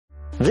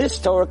This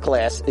Torah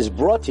class is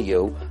brought to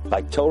you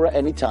by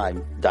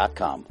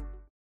TorahAnytime.com.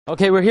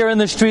 Okay, we're here in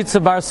the streets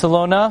of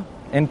Barcelona,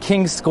 in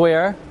King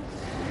Square.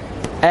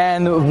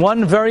 And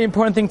one very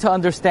important thing to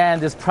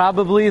understand is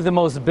probably the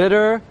most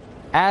bitter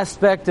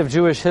aspect of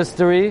Jewish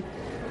history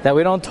that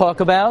we don't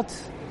talk about.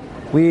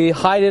 We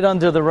hide it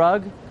under the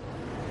rug.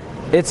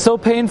 It's so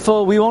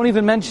painful, we won't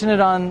even mention it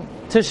on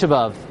Tisha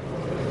B'Av,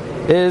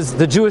 is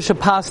the Jewish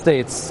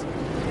apostates.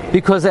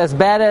 Because as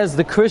bad as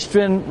the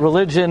Christian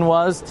religion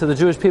was to the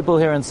Jewish people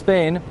here in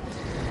Spain,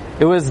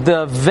 it was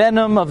the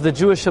venom of the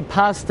Jewish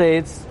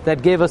apostates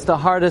that gave us the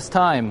hardest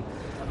time.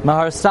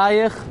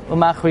 Maharsayich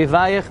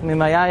u'machrivayich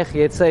mimayayich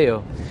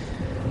yetzeu.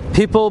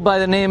 People by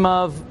the name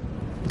of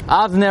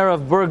Avner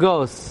of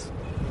Burgos,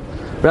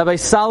 Rabbi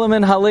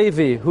Solomon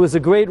Halevi, who is a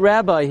great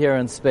rabbi here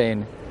in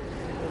Spain.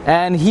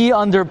 And he,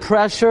 under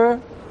pressure,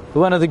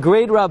 one of the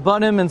great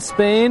rabbanim in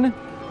Spain,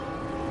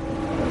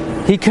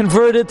 he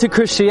converted to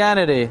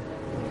Christianity.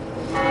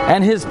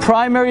 And his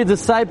primary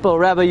disciple,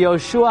 Rabbi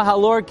Yoshua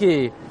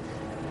Halorki,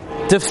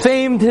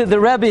 defamed the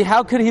Rebbe.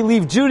 How could he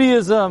leave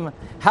Judaism?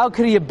 How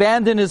could he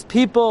abandon his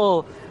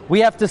people? We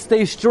have to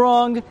stay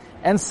strong.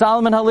 And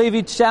Solomon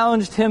Halevi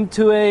challenged him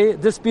to a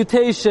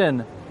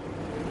disputation.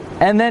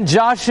 And then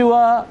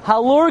Joshua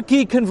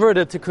Halorki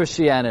converted to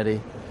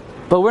Christianity.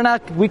 But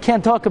we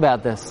can't talk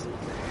about this.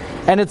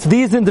 And it's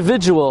these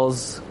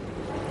individuals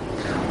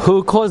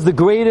who caused the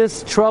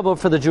greatest trouble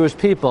for the Jewish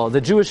people,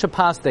 the Jewish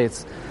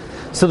apostates.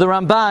 So the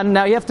Ramban,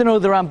 now you have to know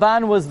the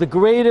Ramban was the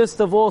greatest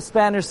of all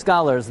Spanish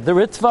scholars. The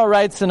Ritva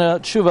writes in a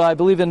tshuva, I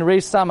believe in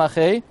Reish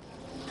Samachay.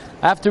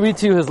 I have to read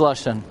to you his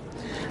lashon.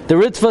 The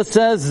Ritva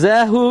says,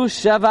 Zehu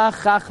Shevach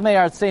Chachmei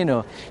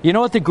Artzenu. You know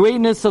what the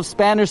greatness of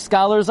Spanish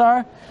scholars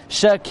are?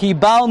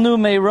 Shekibalnu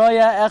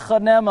Meiroya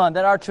Echad Neman.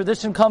 That our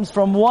tradition comes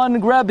from one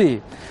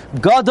Rebbe.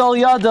 Gadol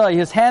Yada,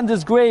 his hand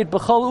is great.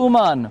 B'chol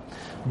Uman.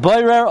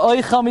 Boirer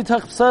Oicha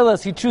Mitach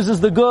Pseles, he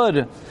chooses the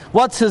good.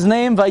 What's his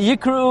name?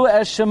 Vayikru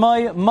Es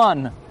Shemai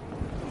Man.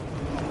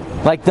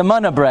 Like the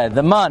manna bread,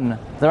 the man,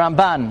 the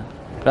Ramban.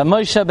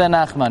 Ramosha ben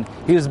Nachman.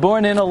 He was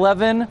born in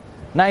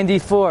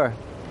 1194.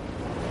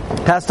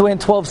 Passed away in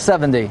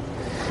 1270.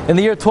 In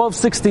the year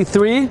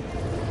 1263,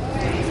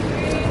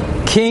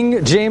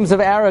 King James of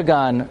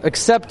Aragon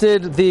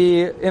accepted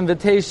the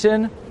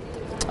invitation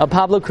of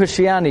Pablo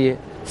Christiani,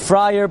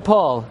 Friar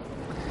Paul.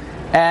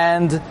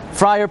 And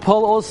Friar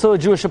Paul, also a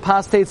Jewish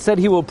apostate, said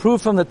he will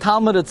prove from the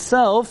Talmud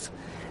itself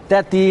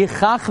that the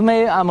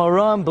Chachmei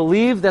Amoram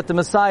believed that the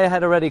Messiah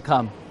had already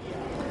come.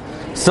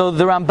 So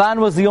the Ramban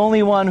was the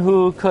only one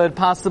who could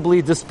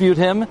possibly dispute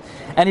him.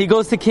 And he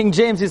goes to King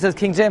James. He says,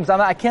 King James,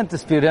 I can't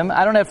dispute him.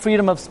 I don't have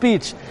freedom of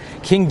speech.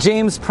 King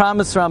James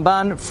promised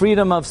Ramban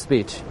freedom of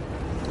speech.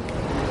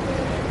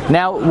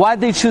 Now, why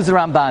did they choose the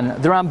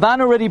Ramban? The Ramban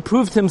already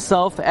proved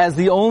himself as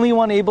the only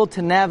one able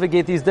to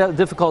navigate these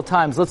difficult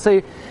times. Let's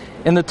say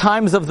in the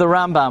times of the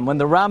Rambam, when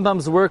the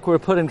Rambam's work were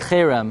put in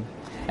Cherem,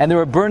 and they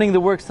were burning the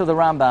works of the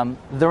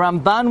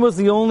Ramban was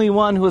the only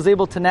one who was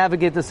able to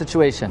navigate the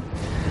situation.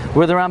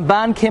 Where the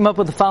Ramban came up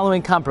with the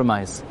following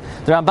compromise.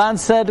 The Ramban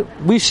said,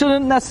 we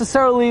shouldn't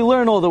necessarily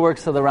learn all the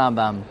works of the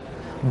Rambam,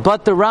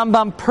 but the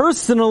Rambam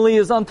personally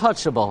is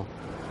untouchable.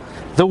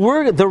 The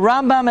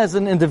Rambam as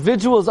an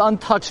individual is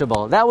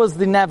untouchable. That was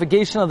the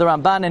navigation of the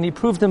Ramban, and he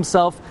proved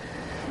himself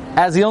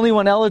as the only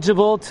one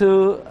eligible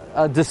to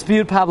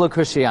dispute Pablo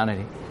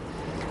Christianity.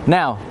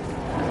 Now,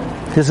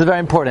 this is very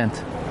important.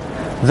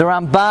 The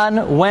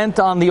Ramban went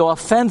on the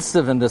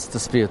offensive in this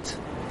dispute.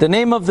 The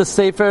name of the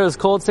Sefer is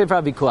called Sefer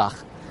HaVikuach.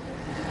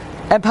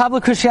 And Pablo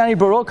Christiani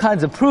brought all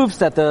kinds of proofs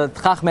that the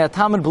Chachmei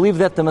Talmud believed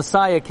that the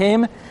Messiah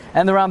came,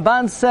 and the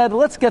Ramban said,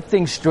 let's get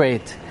things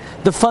straight.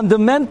 The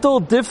fundamental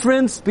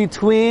difference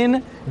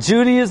between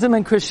Judaism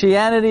and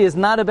Christianity is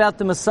not about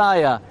the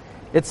Messiah.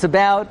 It's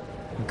about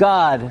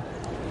God.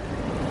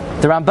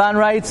 The Ramban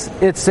writes,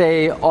 it's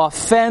an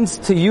offense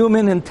to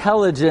human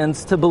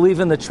intelligence to believe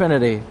in the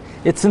Trinity.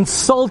 It's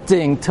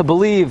insulting to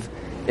believe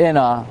in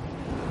a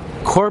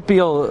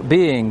corporeal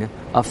being,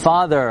 a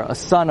Father, a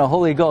Son, a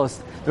Holy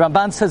Ghost. The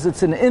Ramban says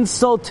it's an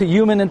insult to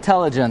human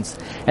intelligence.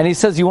 And he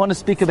says, you want to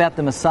speak about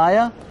the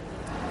Messiah?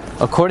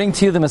 According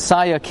to you, the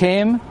Messiah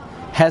came.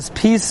 Has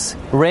peace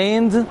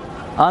reigned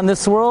on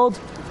this world?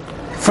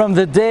 From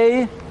the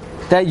day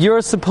that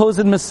your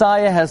supposed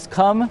Messiah has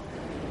come,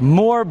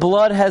 more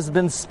blood has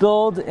been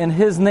spilled in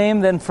his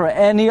name than for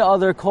any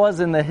other cause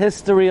in the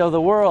history of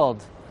the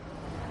world.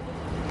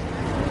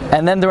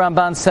 And then the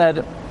Ramban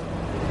said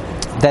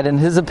that in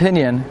his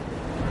opinion,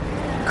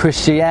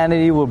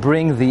 Christianity will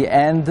bring the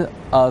end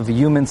of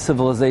human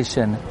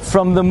civilization.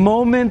 From the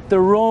moment the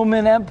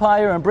Roman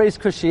Empire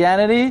embraced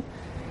Christianity,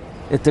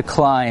 it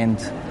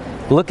declined.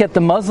 Look at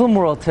the Muslim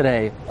world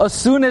today. As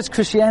soon as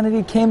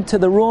Christianity came to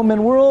the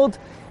Roman world,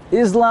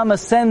 Islam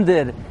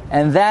ascended,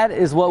 and that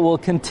is what will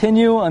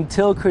continue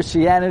until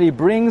Christianity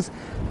brings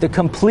the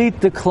complete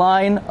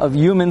decline of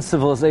human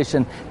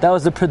civilization. That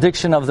was the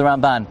prediction of the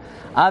Ramban.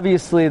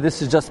 Obviously,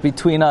 this is just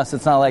between us.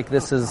 It's not like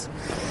this is,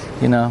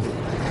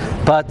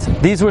 But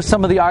these were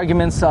some of the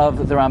arguments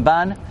of the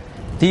Ramban.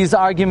 These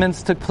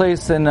arguments took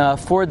place in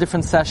 4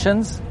 different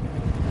sessions,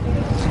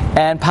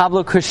 and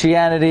Pablo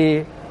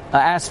Christiani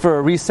asked for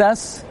a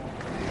recess.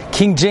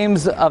 King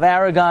James of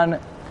Aragon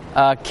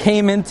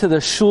came into the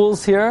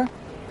shuls here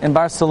in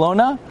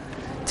Barcelona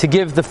to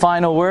give the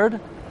final word,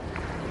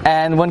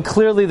 and when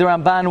clearly the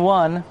Ramban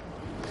won,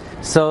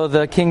 so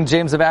the King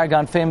James of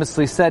Aragon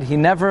famously said he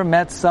never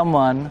met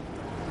someone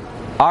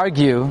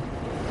argue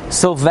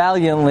so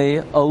valiantly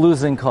a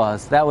losing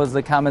cause. That was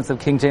the comments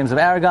of King James of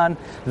Aragon.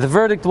 The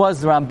verdict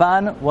was the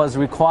Ramban was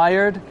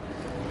required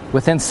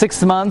within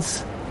 6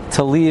 months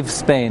to leave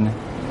Spain.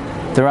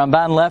 The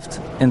Ramban left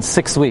in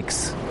 6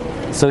 weeks.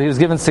 So he was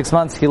given 6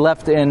 months, he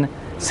left in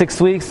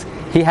 6 weeks.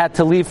 He had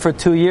to leave for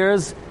 2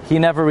 years, he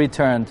never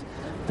returned.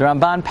 The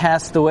Ramban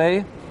passed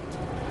away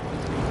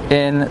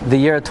in the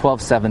year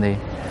 1270.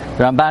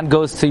 The Ramban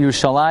goes to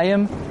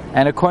Yerushalayim,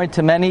 and according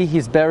to many,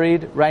 he's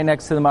buried right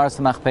next to the Maras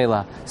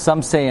Machpelah.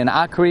 Some say in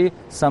Akri,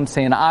 some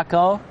say in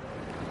Akko,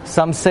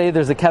 some say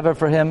there's a kever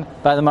for him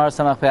by the Maras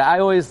Machpelah. I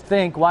always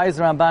think, why is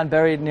the Ramban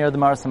buried near the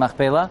Maras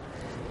Machpelah?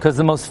 Because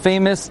the most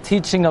famous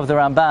teaching of the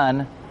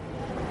Ramban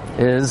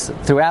is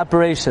throughout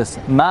Bereshis,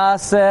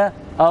 Maaseh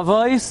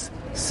Avos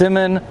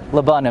Siman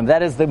Labanim.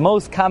 That is the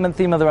most common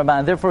theme of the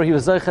Ramban. Therefore, he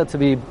was zocheh to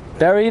be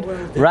buried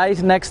right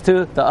next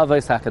to the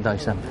Avos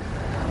HaKadoshim.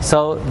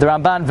 So the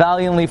Ramban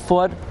valiantly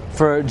fought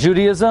for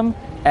Judaism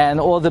and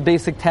all the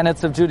basic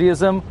tenets of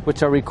Judaism,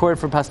 which are recorded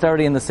for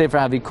posterity in the Sefer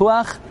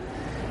HaVikuach.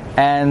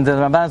 And the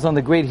Ramban is one of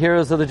the great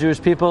heroes of the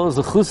Jewish people.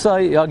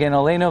 Zechusai Yagen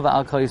Aleinu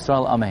V'al Kol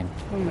Yisrael. Amen.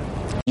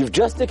 You've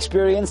just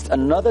experienced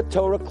another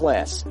Torah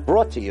class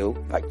brought to you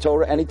by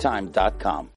TorahAnytime.com.